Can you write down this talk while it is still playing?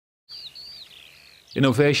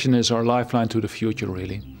Innovation is our lifeline to the future,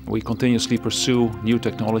 really. We continuously pursue new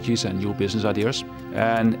technologies and new business ideas.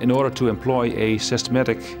 And in order to employ a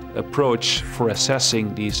systematic approach for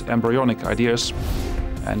assessing these embryonic ideas,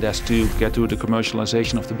 and as to get to the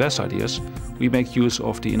commercialization of the best ideas, we make use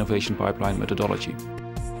of the innovation pipeline methodology.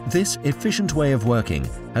 This efficient way of working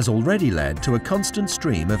has already led to a constant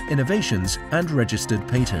stream of innovations and registered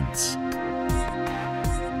patents.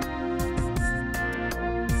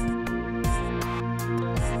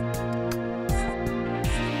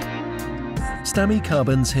 Stammy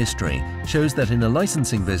Carbon's history shows that in a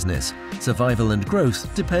licensing business, survival and growth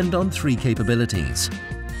depend on three capabilities.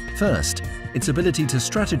 First, its ability to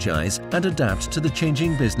strategize and adapt to the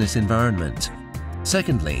changing business environment.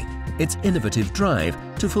 Secondly, its innovative drive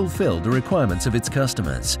to fulfill the requirements of its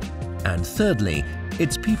customers. And thirdly,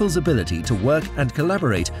 its people's ability to work and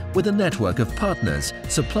collaborate with a network of partners,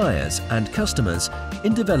 suppliers and customers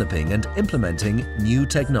in developing and implementing new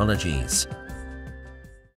technologies.